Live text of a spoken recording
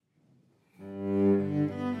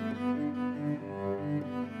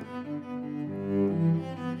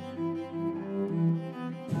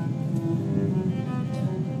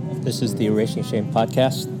This is the Erasing Shame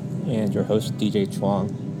podcast and your host, DJ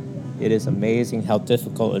Chuang. It is amazing how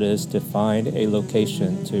difficult it is to find a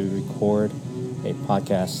location to record a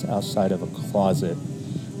podcast outside of a closet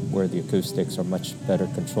where the acoustics are much better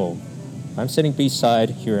controlled. I'm sitting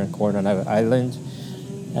beachside here in Coronado Island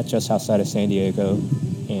at just outside of San Diego,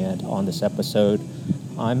 and on this episode,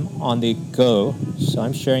 I'm on the go, so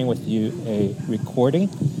I'm sharing with you a recording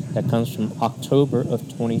that comes from October of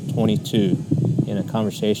 2022 in a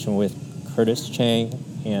conversation with Curtis Chang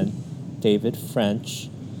and David French,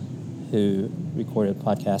 who recorded a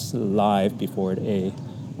podcast live before an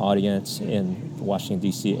audience in the Washington,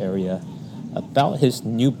 D.C. area about his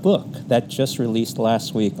new book that just released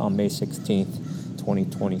last week on May 16th,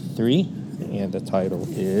 2023, and the title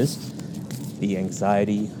is The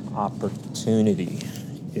Anxiety Opportunity.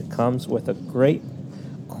 It comes with a great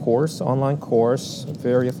course, online course,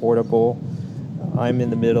 very affordable. I'm in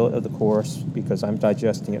the middle of the course because I'm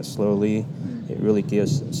digesting it slowly. It really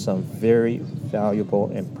gives some very valuable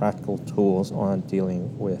and practical tools on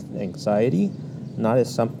dealing with anxiety, not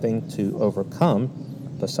as something to overcome,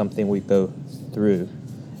 but something we go through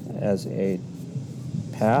as a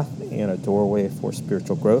path and a doorway for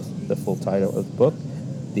spiritual growth. The full title of the book,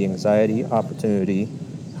 The Anxiety Opportunity,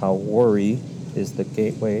 How Worry is the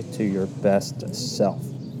Gateway to Your Best Self.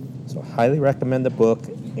 So I highly recommend the book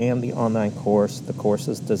and the online course. The course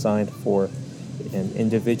is designed for an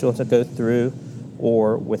individual to go through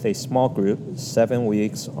or with a small group, 7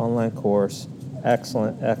 weeks online course.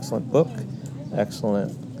 Excellent book,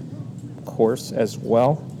 excellent course as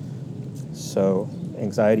well. So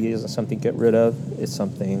anxiety isn't something to get rid of. It's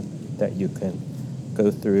something that you can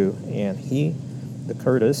go through. And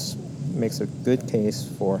Curtis, makes a good case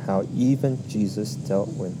for how even Jesus dealt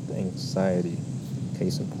with anxiety.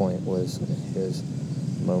 Case in point was his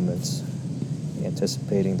moments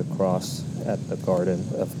anticipating the cross at the Garden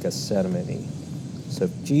of Gethsemane. So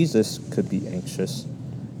if Jesus could be anxious,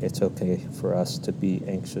 it's okay for us to be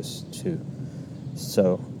anxious too.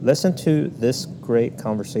 So listen to this great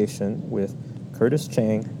conversation with Curtis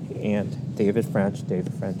Chang and David French.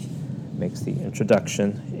 David French makes the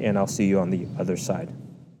introduction, and I'll see you on the other side.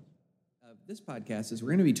 This podcast is we're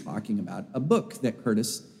going to be talking about a book that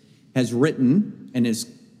Curtis has written and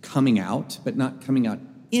is coming out, but not coming out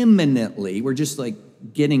imminently. We're just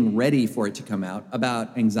getting ready for it to come out,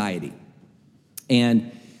 about anxiety.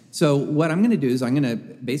 And so what I'm going to do is I'm going to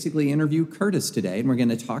basically interview Curtis today, and we're going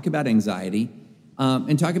to talk about anxiety,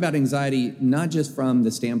 and talk about anxiety not just from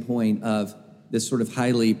the standpoint of this sort of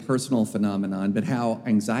highly personal phenomenon, but how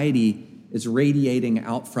anxiety is radiating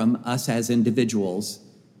out from us as individuals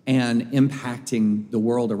and impacting the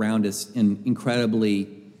world around us in incredibly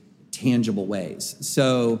tangible ways.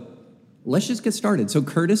 So let's just get started. So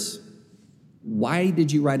Curtis, why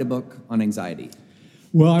did you write a book on anxiety?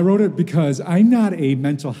 Well, I wrote it because I'm not a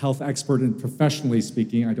mental health expert, and professionally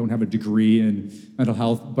speaking, I don't have a degree in mental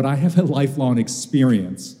health, but I have a lifelong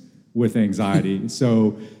experience with anxiety.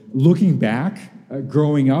 So looking back,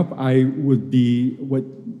 growing up, I would be what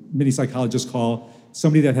many psychologists call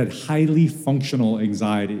somebody that had highly functional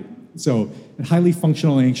anxiety. So a highly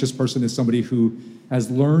functional anxious person is somebody who has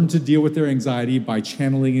learned to deal with their anxiety by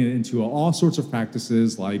channeling it into all sorts of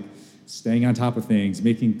practices like staying on top of things,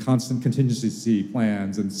 making constant contingency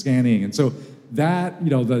plans and scanning. And so that,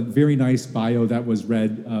 the very nice bio that was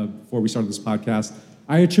read before we started this podcast,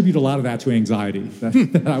 I attribute a lot of that to anxiety.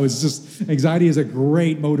 Anxiety is a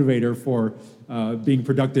great motivator for being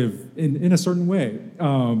productive in a certain way.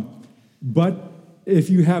 But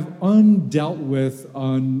if you have undealt with,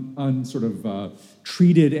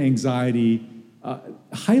 treated anxiety,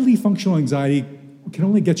 highly functional anxiety can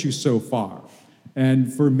only get you so far.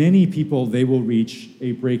 And for many people, they will reach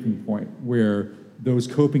a breaking point where those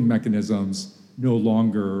coping mechanisms no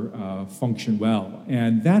longer function well.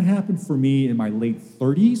 And that happened for me in my late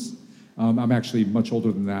 30s. I'm actually much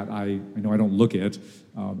older than that. I know I don't look it.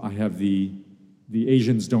 I have the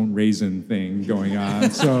Asians don't raisin thing going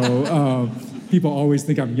on. So people always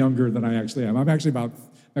think I'm younger than I actually am. I'm actually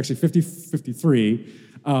 53.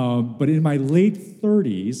 But in my late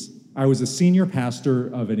 30s, I was a senior pastor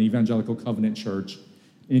of an evangelical covenant church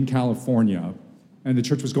in California. And the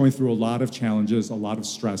church was going through a lot of challenges, a lot of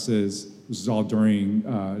stresses. This was all during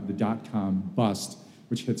the dot-com bust,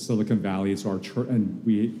 which hit Silicon Valley. So our church,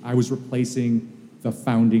 I was replacing the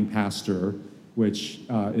founding pastor, which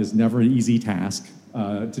is never an easy task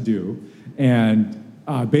to do. And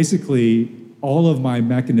basically, all of my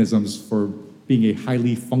mechanisms for being a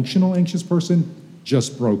highly functional anxious person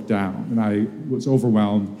just broke down, and I was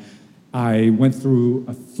overwhelmed. I went through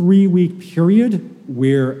a 3-week period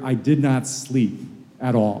where I did not sleep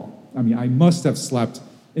at all. I mean, I must have slept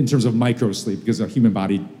in terms of micro sleep, because a human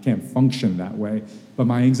body can't function that way. But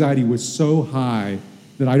my anxiety was so high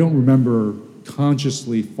that I don't remember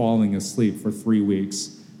consciously falling asleep for 3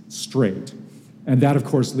 weeks straight. And that, of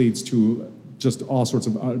course, leads to just all sorts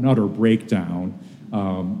of an utter breakdown.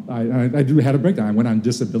 I had a breakdown. I went on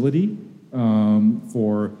disability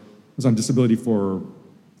was on disability for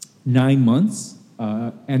 9 months,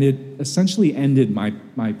 and it essentially ended my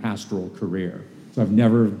pastoral career. So I've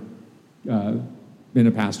never been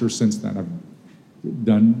a pastor since then. I've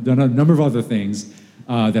done a number of other things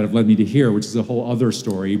that have led me to here, which is a whole other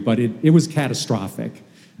story, but it was catastrophic,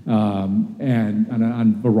 and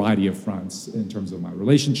on a variety of fronts in terms of my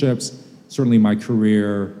relationships, certainly my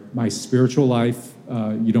career, my spiritual life.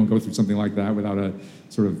 You don't go through something like that without a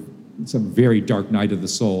sort of some very dark night of the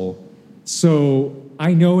soul. So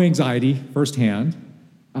I know anxiety firsthand,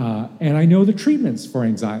 and I know the treatments for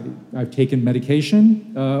anxiety. I've taken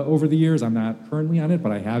medication over the years. I'm not currently on it,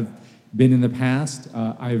 but I have been in the past.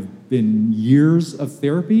 I've been years of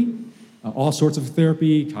therapy, all sorts of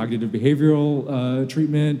therapy, cognitive behavioral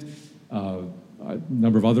treatment, a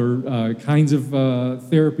number of other kinds of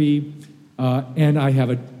therapy, and I have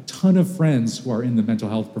a ton of friends who are in the mental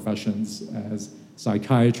health professions as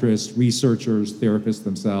psychiatrists, researchers, therapists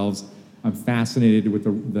themselves. I'm fascinated with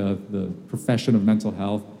the profession of mental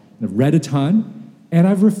health. And I've read a ton, and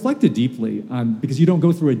I've reflected deeply on, because you don't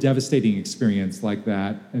go through a devastating experience like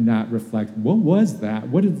that and not reflect, what was that?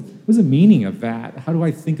 What was the meaning of that? How do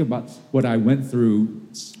I think about what I went through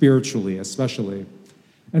spiritually, especially?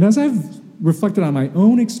 And as I've reflected on my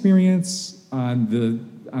own experience, on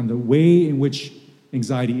the way in which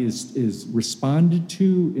anxiety is responded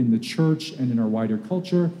to in the church and in our wider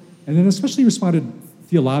culture, and then especially responded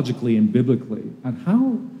theologically and biblically, on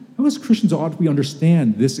how as Christians ought we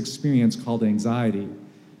understand this experience called anxiety,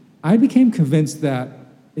 I became convinced that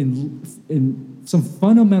in some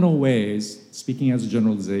fundamental ways, speaking as a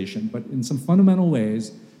generalization, but in some fundamental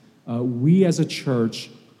ways, we as a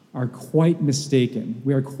church are quite mistaken.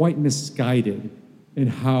 We are quite misguided in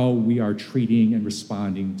how we are treating and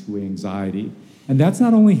responding to anxiety. And that's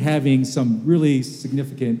not only having some really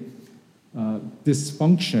significant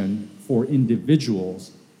dysfunction for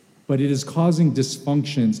individuals, but it is causing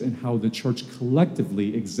dysfunctions in how the church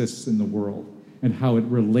collectively exists in the world and how it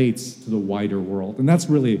relates to the wider world. And that's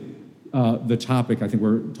really the topic I think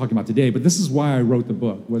we're talking about today. But this is why I wrote the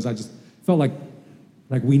book, was I just felt like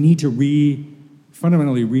we need to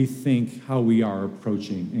fundamentally rethink how we are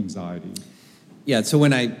approaching anxiety. Yeah, so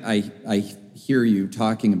when I hear you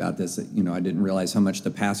talking about this, I didn't realize how much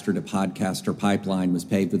the pastor to podcaster pipeline was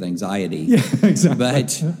paved with anxiety. Yeah, exactly.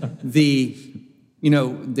 But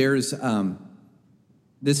there's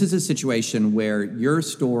this is a situation where your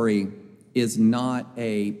story is not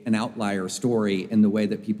an outlier story in the way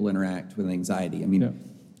that people interact with anxiety. I mean,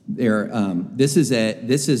 your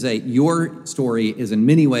story is in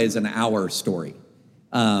many ways an our story,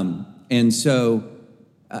 and so.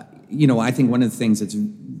 I think one of the things that's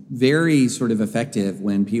very sort of effective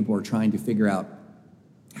when people are trying to figure out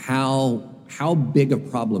how big a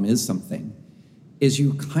problem is something is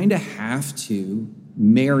you kind of have to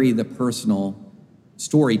marry the personal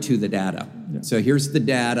story to the data. Yeah. So here's the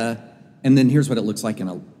data, and then here's what it looks like in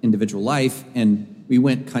an individual life, and we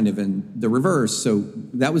went kind of in the reverse. So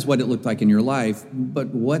that was what it looked like in your life, but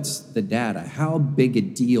what's the data? How big a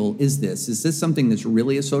deal is this? Is this something that's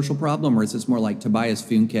really a social problem, or is this more like Tobias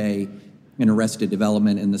Funke in Arrested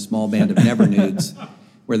Development and the small band of Never Nudes,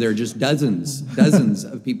 where there are just dozens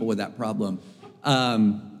of people with that problem?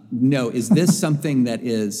 No, is this something that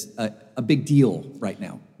is a big deal right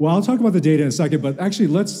now? Well, I'll talk about the data in a second, but actually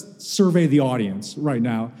let's survey the audience right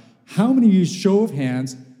now. How many of you, show of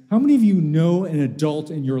hands, how many of you know an adult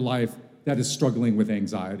in your life that is struggling with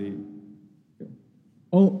anxiety?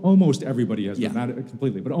 Almost everybody has, not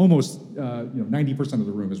completely, but almost 90% of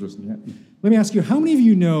the room is raising their hand. Let me ask you, how many of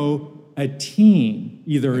you know a teen,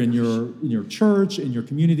 either in your church, in your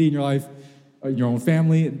community, in your life, in your own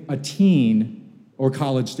family, a teen or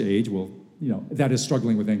college age, that is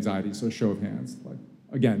struggling with anxiety? So show of hands,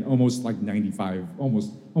 again, almost like 95,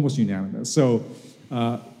 almost unanimous. So.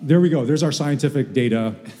 There we go. There's our scientific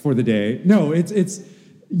data for the day. No, it's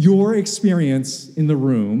your experience in the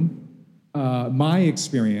room. My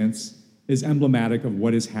experience is emblematic of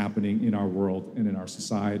what is happening in our world and in our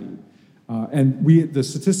society. And the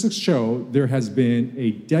statistics show there has been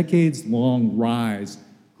a decades-long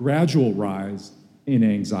gradual rise in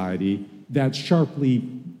anxiety that sharply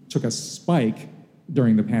took a spike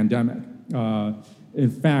during the pandemic. In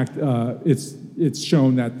fact, it's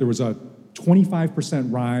shown that there was a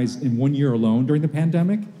 25% rise in 1 year alone during the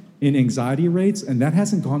pandemic in anxiety rates, and that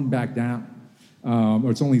hasn't gone back down.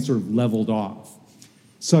 or it's only sort of leveled off,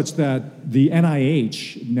 such that the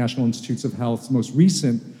NIH, National Institutes of Health's most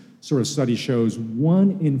recent sort of study shows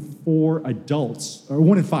 1 in 5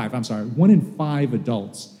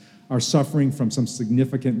 adults are suffering from some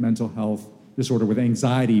significant mental health disorder, with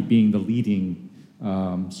anxiety being the leading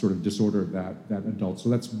sort of disorder of that adult. So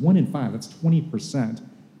that's 1 in 5, that's 20%.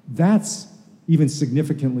 That's even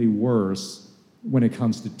significantly worse when it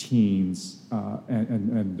comes to teens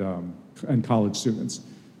and college students.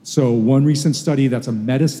 So one recent study that's a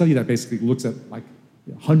meta-study that basically looks at like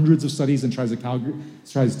hundreds of studies and tries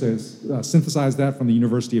to synthesize that from the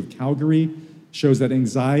University of Calgary, shows that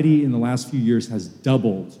anxiety in the last few years has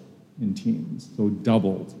doubled in teens, so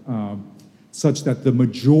doubled, such that the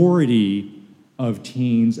majority of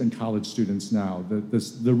teens and college students now,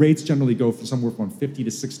 the rates generally go for somewhere from 50 to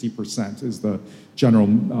 60% is the general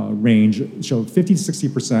range. So 50 to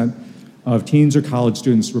 60% of teens or college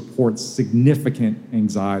students report significant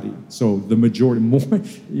anxiety. So the majority,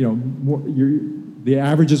 the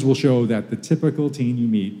averages will show that the typical teen you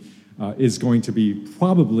meet is going to be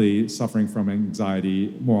probably suffering from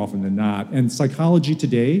anxiety more often than not. And Psychology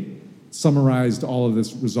Today summarized all of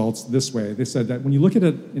this results this way. They said that when you look at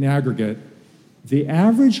it in aggregate, the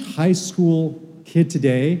average high school kid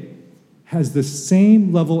today has the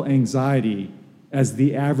same level of anxiety as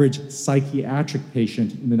the average psychiatric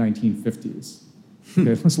patient in the 1950s.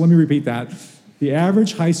 Okay, so let me repeat that. The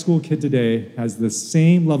average high school kid today has the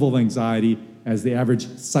same level of anxiety as the average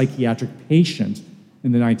psychiatric patient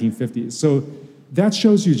in the 1950s. So that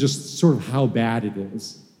shows you just sort of how bad it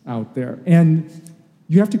is out there. And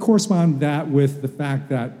you have to correspond that with the fact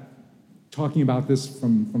that, talking about this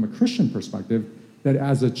from a Christian perspective, that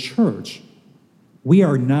as a church, we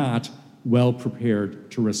are not well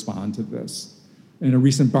prepared to respond to this. In a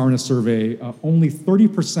recent Barna survey, only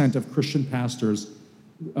 30% of Christian pastors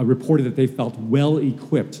reported that they felt well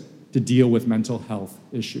equipped to deal with mental health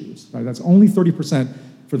issues. Right? That's only 30%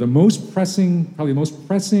 for the most pressing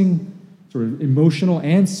sort of emotional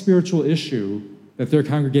and spiritual issue that their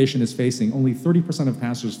congregation is facing. Only 30% of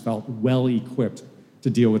pastors felt well equipped to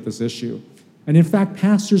deal with this issue. And in fact,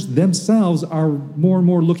 pastors themselves are more and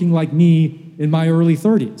more looking like me in my early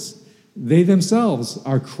 30s. They themselves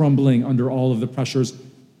are crumbling under all of the pressures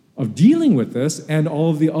of dealing with this and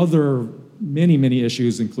all of the other many, many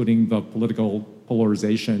issues, including the political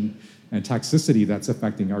polarization and toxicity that's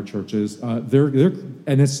affecting our churches. And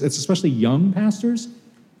it's especially young pastors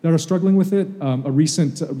that are struggling with it. A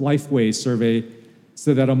recent Lifeway survey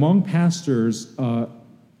said that among pastors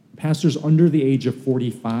under the age of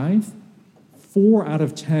 45, 4 out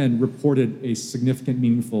of 10 reported a significant,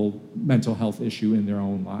 meaningful mental health issue in their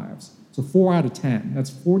own lives. So 4 out of 10, that's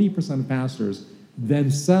 40% of pastors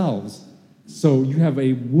themselves. So you have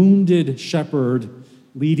a wounded shepherd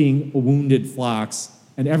leading a wounded flocks,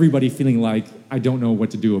 and everybody feeling like, I don't know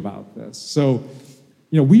what to do about this. So,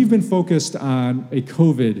 we've been focused on a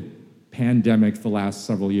COVID pandemic for the last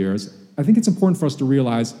several years. I think it's important for us to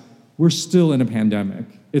realize we're still in a pandemic.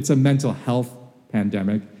 It's a mental health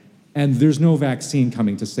pandemic, and there's no vaccine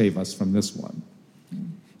coming to save us from this one.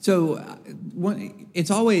 So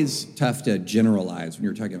it's always tough to generalize when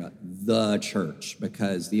you're talking about the church,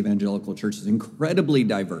 because the evangelical church is incredibly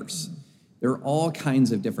diverse. There are all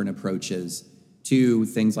kinds of different approaches to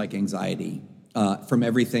things like anxiety, from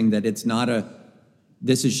everything that it's not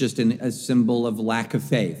this is just a symbol of lack of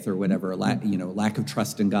faith or whatever, lack of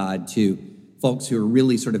trust in God, to folks who are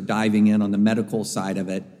really sort of diving in on the medical side of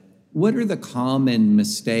it. What are the common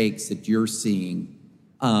mistakes that you're seeing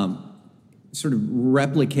sort of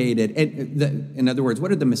replicated? In other words,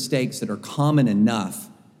 what are the mistakes that are common enough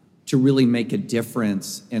to really make a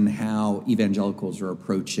difference in how evangelicals are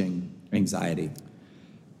approaching anxiety?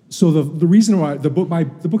 So the reason why the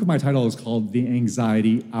book of my title is called The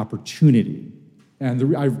Anxiety Opportunity.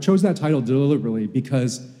 And I chose that title deliberately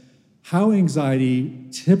because how anxiety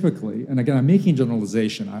typically, and again, I'm making a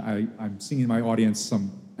generalization. I'm seeing in my audience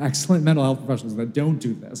some excellent mental health professionals that don't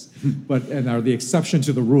do this, and are the exception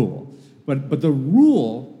to the rule. But the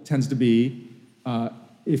rule tends to be,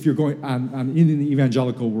 if you're going in the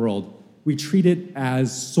evangelical world, we treat it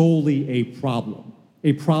as solely a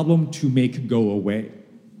problem to make go away.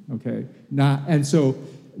 Okay, not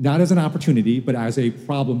as an opportunity, but as a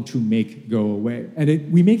problem to make go away.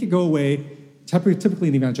 And we make it go away typically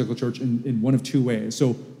in the evangelical church in one of two ways.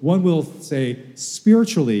 So one will say,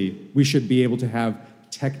 spiritually, we should be able to have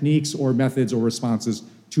techniques or methods or responses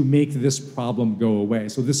to make this problem go away.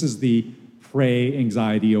 So this is the pray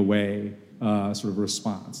anxiety away sort of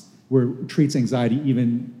response, where it treats anxiety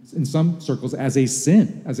even in some circles as a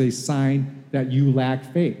sin, as a sign that you lack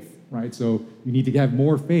faith, right? So you need to have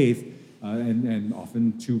more faith and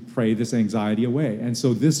often to pray this anxiety away. And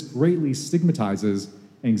so this greatly stigmatizes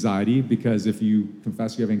anxiety, because if you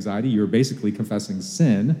confess you have anxiety, you're basically confessing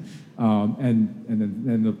sin,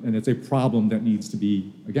 and it's a problem that needs to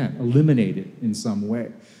be, again, eliminated in some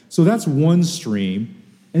way. So that's one stream.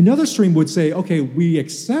 Another stream would say, okay, we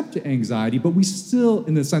accept anxiety, but we still,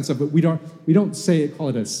 in the sense of it, we don't call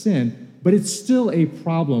it a sin, but it's still a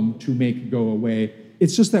problem to make go away.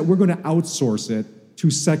 It's just that we're going to outsource it to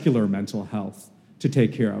secular mental health to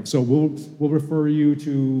take care of. So we'll refer you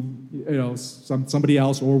to somebody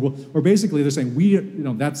else, or basically they're saying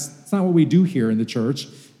that's not what we do here in the church.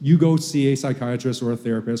 You go see a psychiatrist or a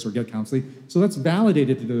therapist or get counseling. So that's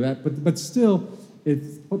validated to do that, but still it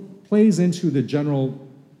plays into the general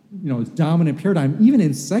dominant paradigm, even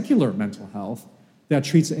in secular mental health, that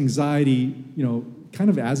treats anxiety kind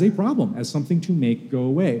of as a problem, as something to make go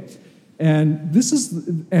away. And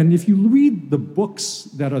if you read the books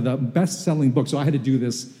that are the best-selling books, so I had to do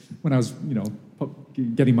this when I was,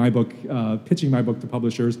 getting my book, pitching my book to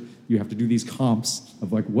publishers. You have to do these comps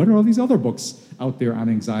of what are all these other books out there on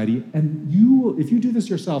anxiety? And if you do this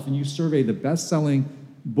yourself and you survey the best-selling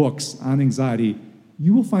books on anxiety,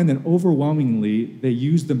 you will find that overwhelmingly they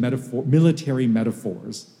use the military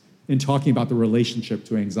metaphors in talking about the relationship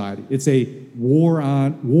to anxiety. It's a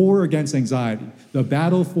war against anxiety, the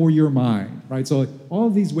battle for your mind, right? So all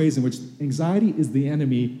of these ways in which anxiety is the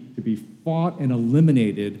enemy to be fought and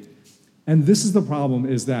eliminated. And this is the problem,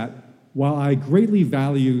 is that while I greatly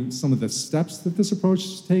value some of the steps that this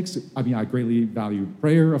approach takes, I greatly value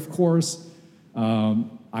prayer, of course.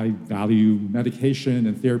 I value medication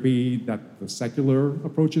and therapy that the secular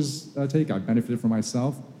approaches take. I benefited from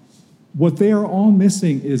myself. What they are all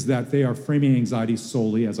missing is that they are framing anxiety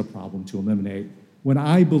solely as a problem to eliminate, when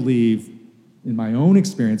I believe, in my own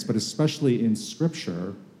experience, but especially in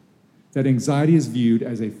Scripture, that anxiety is viewed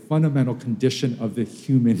as a fundamental condition of the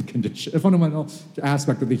human condition, a fundamental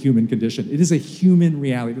aspect of the human condition. It is a human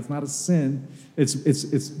reality. It's not a sin.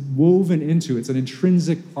 It's woven into, it's an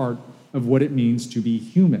intrinsic part of what it means to be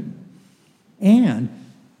human. And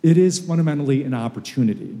it is fundamentally an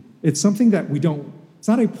opportunity. It's something that it's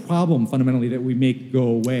not a problem fundamentally that we make go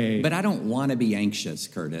away. But I don't want to be anxious,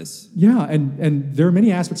 Curtis. Yeah, and there are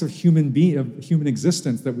many aspects of human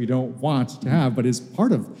existence that we don't want to have, but is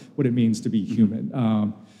part of what it means to be human.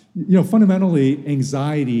 Fundamentally,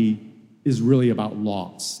 anxiety is really about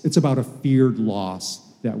loss. It's about a feared loss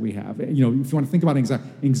that we have. If you want to think about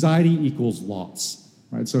anxiety equals loss,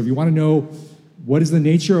 right? So if you want to know what is the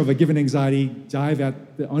nature of a given anxiety, dive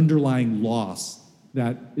at the underlying loss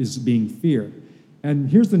that is being feared.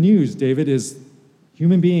 And here's the news, David, is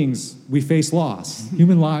human beings, we face loss.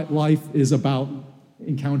 Human life is about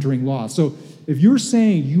encountering loss. So if you're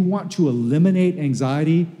saying you want to eliminate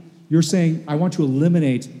anxiety, you're saying, I want to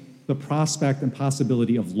eliminate the prospect and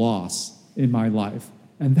possibility of loss in my life.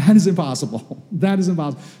 And that is impossible. That is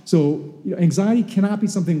impossible. So anxiety cannot be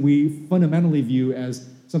something we fundamentally view as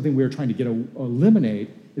something we're trying to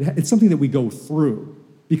eliminate. It's something that we go through,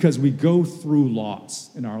 because we go through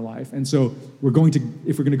loss in our life. And so if we're going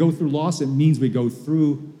to go through loss, it means we go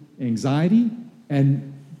through anxiety.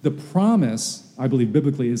 And the promise, I believe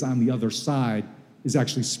biblically, is on the other side is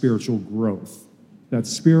actually spiritual growth. That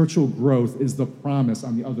spiritual growth is the promise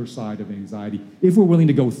on the other side of anxiety, if we're willing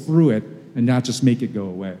to go through it and not just make it go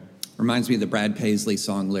away. Reminds me of the Brad Paisley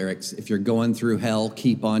song lyrics. If you're going through hell,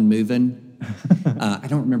 keep on moving. I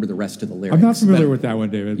don't remember the rest of the lyrics. I'm not familiar with that one,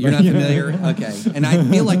 David. You're not familiar? Okay. And I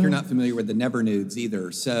feel like you're not familiar with the Never Nudes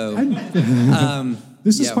either. So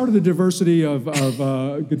this is part of the diversity of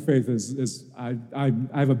good faith. Is I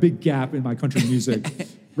have a big gap in my country music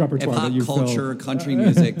repertoire. Hip-hop that you culture, country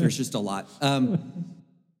music. There's just a lot.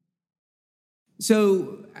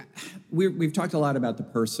 So we've talked a lot about the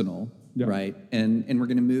personal, right? And we're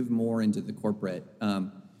going to move more into the corporate.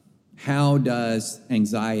 How does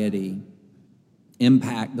anxiety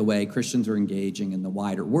impact the way Christians are engaging in the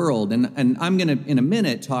wider world? And I'm going to, in a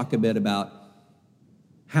minute, talk a bit about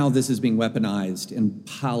how this is being weaponized in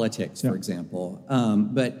politics, for example.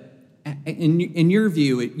 But in your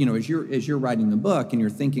view, as you're writing the book and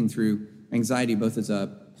you're thinking through anxiety both as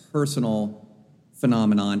a personal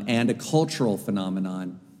phenomenon and a cultural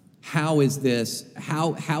phenomenon, how is this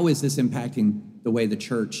impacting the way the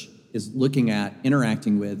church is looking at,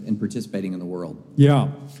 interacting with, and participating in the world? Yeah.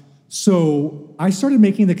 So I started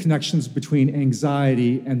making the connections between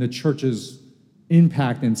anxiety and the church's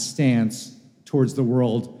impact and stance towards the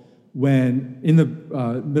world when, in the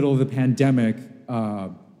middle of the pandemic,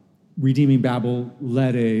 Redeeming Babel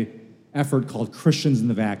led an effort called Christians in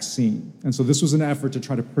the Vaccine. And so this was an effort to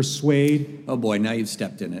try to persuade... Oh boy, now you've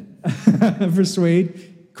stepped in it.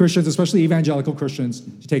 persuade Christians, especially evangelical Christians,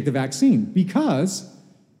 to take the vaccine because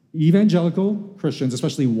evangelical Christians,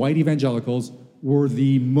 especially white evangelicals, were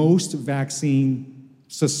the most vaccine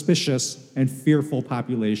suspicious and fearful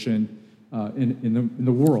population in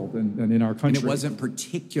the world and in our country. And it wasn't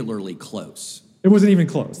particularly close. It wasn't even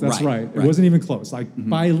close. That's right. It wasn't even close, like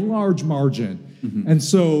by a large margin. And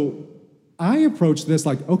so I approached this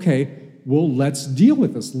like, okay, well, let's deal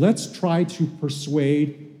with this. Let's try to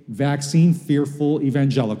persuade vaccine-fearful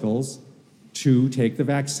evangelicals to take the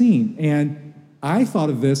vaccine. And I thought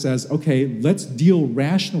of this as, okay, let's deal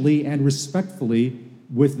rationally and respectfully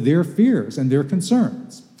with their fears and their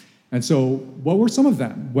concerns. And so what were some of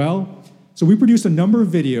them? Well, so we produced a number of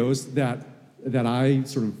videos that I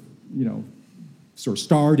sort of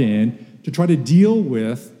starred in to try to deal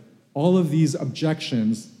with all of these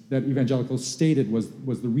objections that evangelicals stated was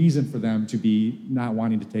the reason for them to be not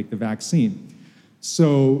wanting to take the vaccine.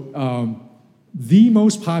 So the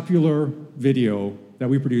most popular video that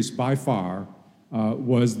we produced by far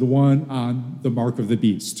was the one on the mark of the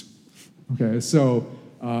beast. Okay, so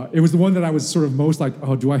it was the one that I was sort of most like,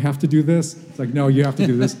 oh, do I have to do this? It's like, no, you have to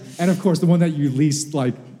do this. And of course, the one that you least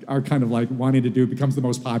like are kind of like wanting to do becomes the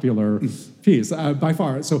most popular piece by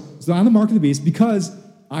far. So on the mark of the beast, because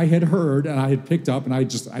I had heard and I had picked up and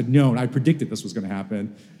I'd known, I predicted this was going to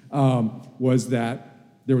happen, was that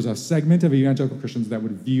there was a segment of evangelical Christians that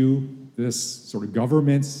would view this sort of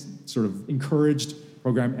government's sort of encouraged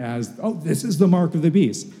program as, oh, this is the mark of the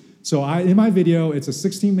beast. So in my video, it's a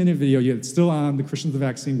 16-minute video. It's still on the Christians of the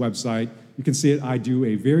Vaccine website. You can see it. I do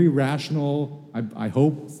a very rational, I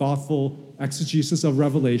hope, thoughtful exegesis of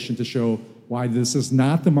Revelation to show why this is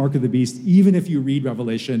not the mark of the beast, even if you read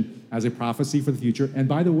Revelation as a prophecy for the future. And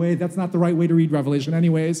by the way, that's not the right way to read Revelation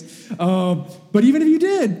anyways. But even if you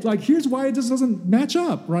did, like, here's why it just doesn't match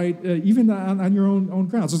up, right? Even on your own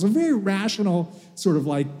ground. So it's a very rational sort of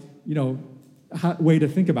like, way to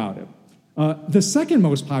think about it. The second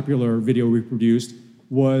most popular video we produced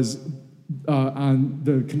was on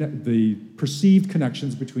the perceived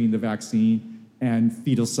connections between the vaccine and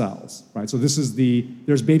fetal cells, right? So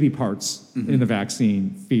there's baby parts in the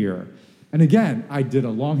vaccine fear. And again, I did a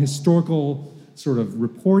long historical sort of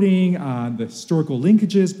reporting on the historical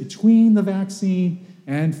linkages between the vaccine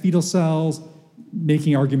and fetal cells,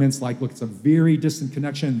 making arguments like, look, it's a very distant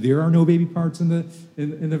connection. There are no baby parts in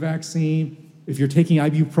the vaccine. If you're taking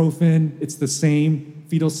ibuprofen, it's the same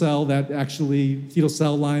fetal cell line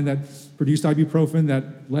that produced ibuprofen that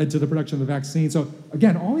led to the production of the vaccine. So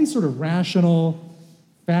again, all these sort of rational,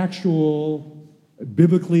 factual, I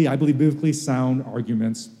believe biblically sound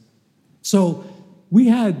arguments. So we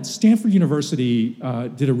had Stanford University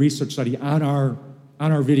did a research study on our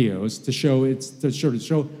videos to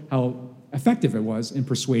show how effective it was in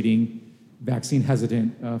persuading vaccine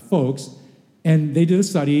hesitant folks. And they did a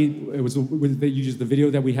study. They used the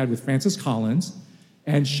video that we had with Francis Collins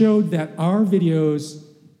and showed that our videos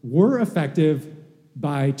were effective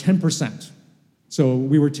by 10%. So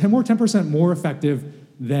we were 10% more effective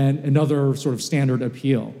than another sort of standard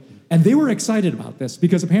appeal. And they were excited about this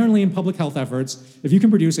because apparently in public health efforts, if you can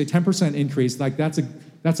produce a 10% increase, like that's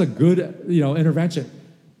a good intervention.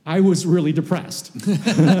 I was really depressed.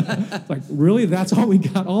 Like, really, that's all we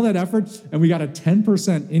got, all that effort, and we got a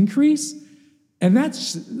 10% increase? And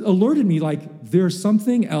that's alerted me, like, there's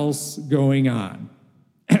something else going on.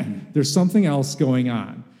 There's something else going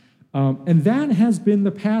on. And that has been the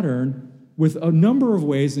pattern with a number of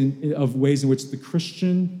ways in which the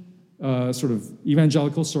Christian sort of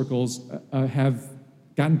evangelical circles have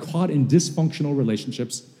gotten caught in dysfunctional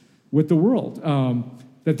relationships with the world.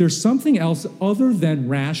 That there's something else other than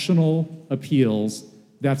rational appeals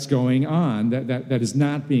that's going on that is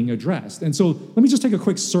not being addressed. And so let me just take a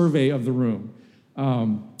quick survey of the room.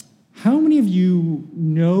 How many of you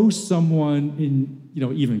know someone in,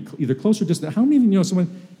 even either close or distant, how many of you know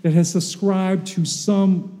someone that has subscribed to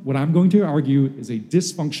what I'm going to argue is a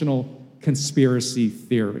dysfunctional conspiracy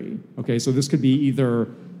theory? Okay, so this could be either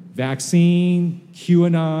vaccine,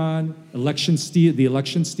 QAnon, the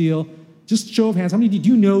election steal. Just show of hands, how many do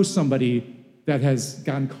you know somebody that has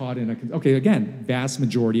gotten caught in okay, again, vast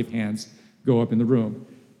majority of hands go up in the room.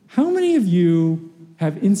 How many of you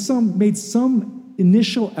have made some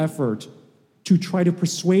initial effort to try to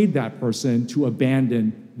persuade that person to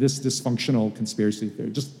abandon this dysfunctional conspiracy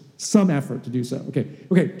theory? Just some effort to do so. Okay,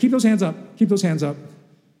 keep those hands up,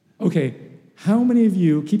 Okay, how many of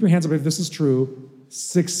you, keep your hands up if this is true,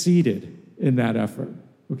 succeeded in that effort?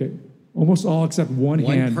 Okay, almost all except one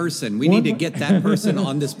hand. One person. We need to get that person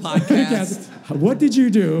on this podcast. Yes. What did you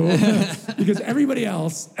do? Because everybody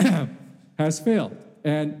else has failed.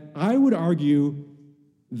 And I would argue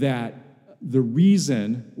that the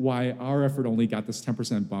reason why our effort only got this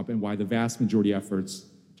 10% bump and why the vast majority of efforts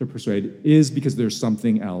to persuade is because there's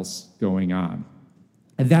something else going on.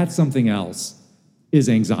 And that something else is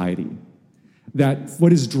anxiety. That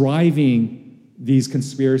what is driving these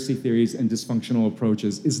conspiracy theories and dysfunctional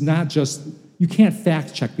approaches is not just, you can't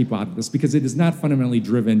fact check people out of this because it is not fundamentally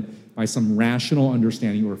driven by some rational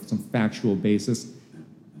understanding or some factual basis.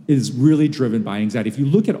 It is really driven by anxiety. If you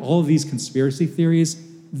look at all of these conspiracy theories,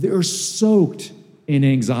 they're soaked in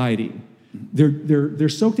anxiety. They're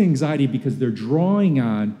soaked in anxiety because they're drawing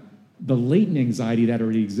on the latent anxiety that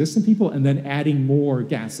already exists in people and then adding more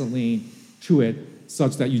gasoline to it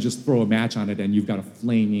such that you just throw a match on it and you've got a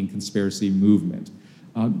flaming conspiracy movement.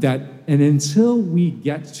 And until we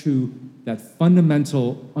get to that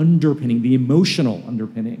fundamental underpinning, the emotional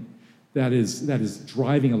underpinning that is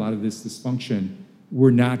driving a lot of this dysfunction,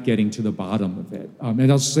 we're not getting to the bottom of it. And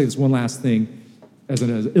I'll just say this one last thing as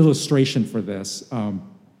an illustration for this.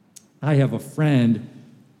 I have a friend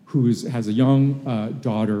who has a young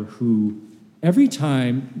daughter who every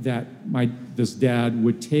time that this dad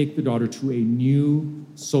would take the daughter to a new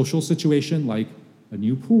social situation, like a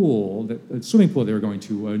new pool, a swimming pool they were going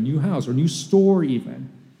to, a new house, or a new store even,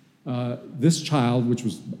 this child, which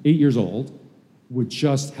was 8 years old, would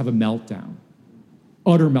just have a meltdown,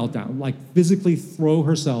 utter meltdown, like physically throw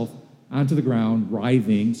herself onto the ground,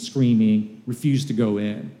 writhing, screaming, refuse to go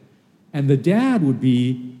in. And the dad would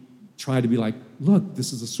try to be like, look,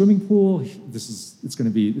 this is a swimming pool,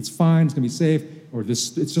 it's fine, it's gonna be safe, or it's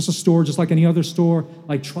just a store just like any other store.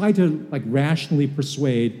 Like try to rationally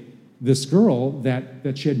persuade this girl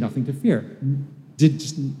that she had nothing to fear.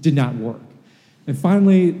 Did not work. And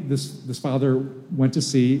finally, this father went to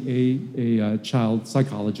see a child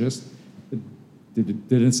psychologist, did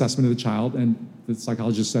an assessment of the child, and the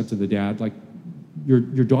psychologist said to the dad, like,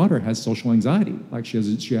 your daughter has social anxiety, like she has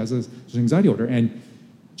a social anxiety order, and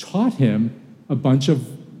taught him a bunch of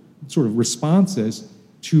sort of responses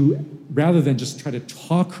to, rather than just try to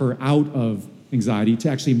talk her out of anxiety, to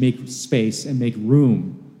actually make space and make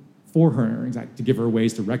room for her anxiety, to give her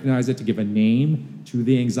ways to recognize it, to give a name to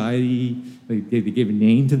the anxiety. They gave a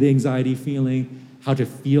name to the anxiety feeling, how to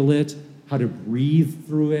feel it, how to breathe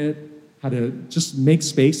through it, how to just make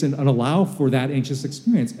space and allow for that anxious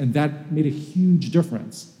experience. And that made a huge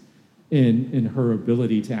difference in her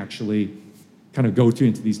ability to actually kind of go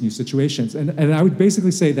into these new situations. And I would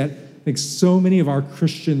basically say that I think so many of our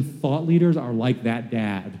Christian thought leaders are like that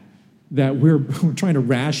dad, that we're trying to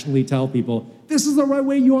rationally tell people, this is the right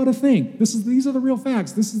way you ought to think. These are the real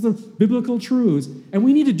facts. This is the biblical truths. And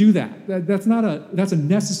we need to do that. That's a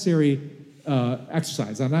necessary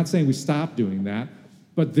exercise. I'm not saying we stop doing that,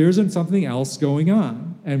 but there's something else going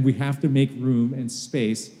on. And we have to make room and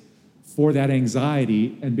space for that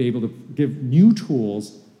anxiety and be able to give new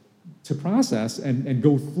tools to process and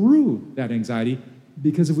go through that anxiety,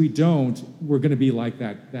 because if we don't, we're going to be like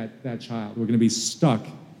that child. We're going to be stuck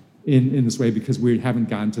in this way because we haven't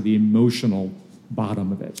gotten to the emotional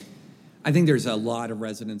bottom of it. I think there's a lot of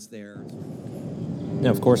resonance there. Now,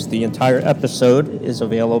 of course, the entire episode is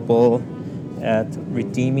available at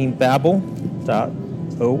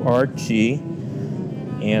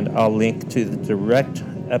redeemingbabel.org, and I'll link to the direct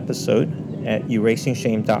episode at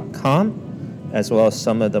erasingshame.com, as well as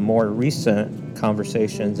some of the more recent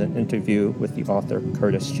conversations and interview with the author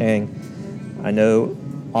Curtis Chang. I know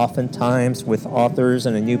oftentimes with authors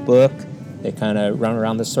in a new book, they kind of run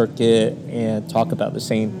around the circuit and talk about the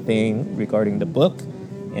same thing regarding the book.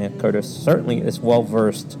 And Curtis certainly is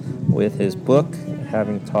well-versed with his book,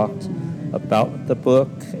 having talked about the book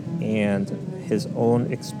and his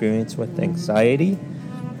own experience with anxiety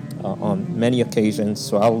on many occasions.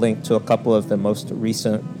 So I'll link to a couple of the most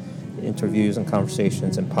recent interviews and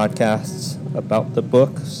conversations and podcasts about the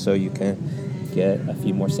book, so you can get a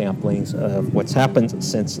few more samplings of what's happened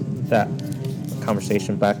since that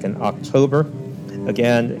conversation back in October.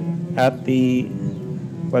 Again, at the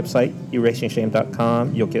website,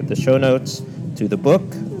 erasingshame.com, you'll get the show notes to the book,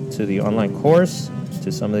 to the online course,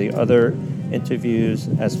 to some of the other interviews,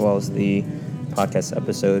 as well as the podcast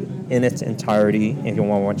episode in its entirety. And you'll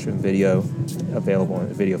want to watch the video, available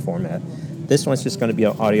in video format. This one's just going to be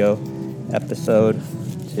an audio episode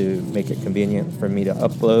to make it convenient for me to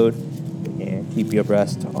upload and keep you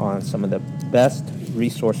abreast on some of the best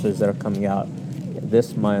resources that are coming out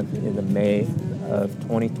this month in the May of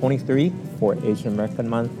 2023 for Asian American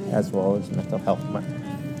Month, as well as Mental Health Month.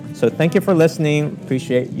 So thank you for listening.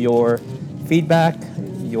 Appreciate your feedback,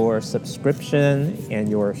 your subscription, and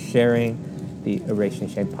your sharing the Erasing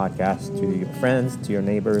Shame podcast to your friends, to your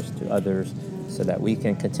neighbors, to others, so that we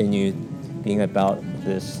can continue being about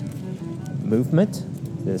this movement,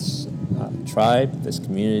 this tribe, this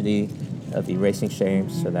community of Erasing Shame,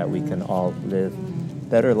 so that we can all live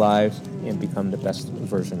better lives and become the best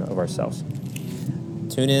version of ourselves.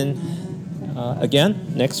 Tune in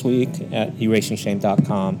again next week at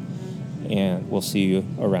erasingshame.com, and we'll see you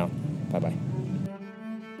around. Bye-bye.